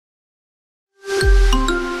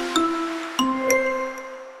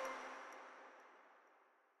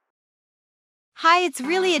Hi, it's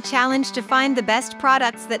really a challenge to find the best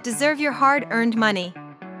products that deserve your hard-earned money.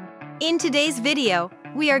 In today's video,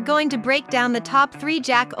 we are going to break down the top 3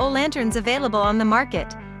 Jack-o'-lanterns available on the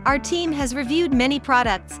market. Our team has reviewed many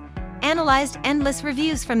products, analyzed endless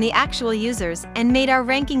reviews from the actual users, and made our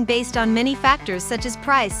ranking based on many factors such as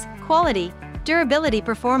price, quality, durability,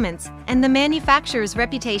 performance, and the manufacturer's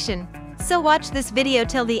reputation. So watch this video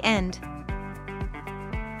till the end.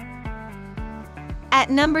 At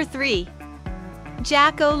number 3.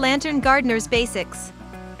 Jack-o'-lantern Gardener's Basics.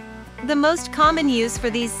 The most common use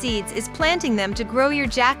for these seeds is planting them to grow your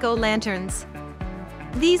jack-o'-lanterns.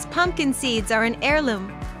 These pumpkin seeds are an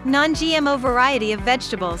heirloom, non-GMO variety of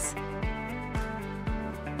vegetables.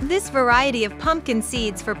 This variety of pumpkin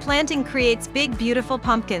seeds for planting creates big, beautiful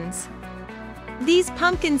pumpkins. These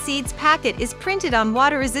pumpkin seeds packet is printed on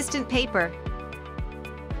water-resistant paper.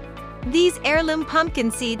 These heirloom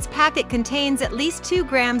pumpkin seeds packet contains at least 2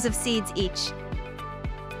 grams of seeds each.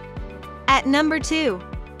 At number 2.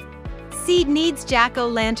 Seed Needs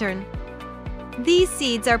Jack-o'-lantern. These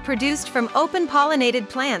seeds are produced from open-pollinated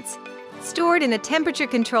plants, stored in a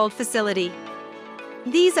temperature-controlled facility.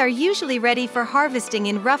 These are usually ready for harvesting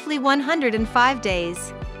in roughly 105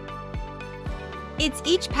 days.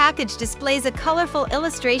 Each package displays a colorful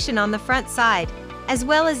illustration on the front side, as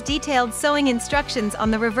well as detailed sowing instructions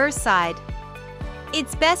on the reverse side.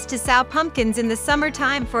 It's best to sow pumpkins in the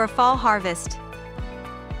summertime for a fall harvest.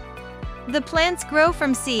 The plants grow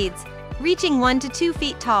from seeds, reaching 1 to 2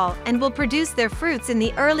 feet tall, and will produce their fruits in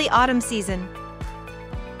the early autumn season.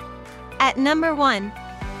 At number 1.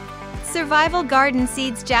 Survival Garden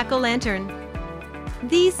Seeds Jack-o'-lantern.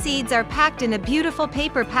 These seeds are packed in a beautiful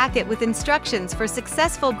paper packet with instructions for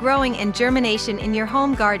successful growing and germination in your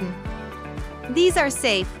home garden. These are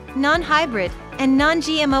safe, non-hybrid, and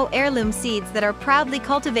non-GMO heirloom seeds that are proudly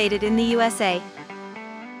cultivated in the USA.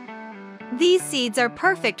 These seeds are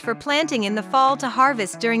perfect for planting in the fall to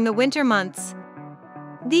harvest during the winter months.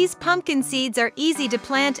 These pumpkin seeds are easy to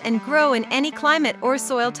plant and grow in any climate or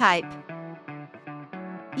soil type.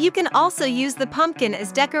 You can also use the pumpkin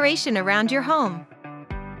as decoration around your home.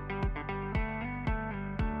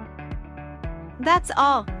 That's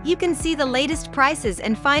all. You can see the latest prices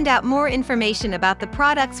and find out more information about the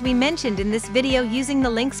products we mentioned in this video using the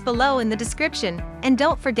links below in the description. And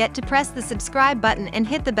don't forget to press the subscribe button and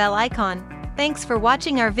hit the bell icon. Thanks for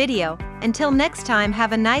watching our video. Until next time,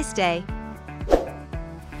 have a nice day.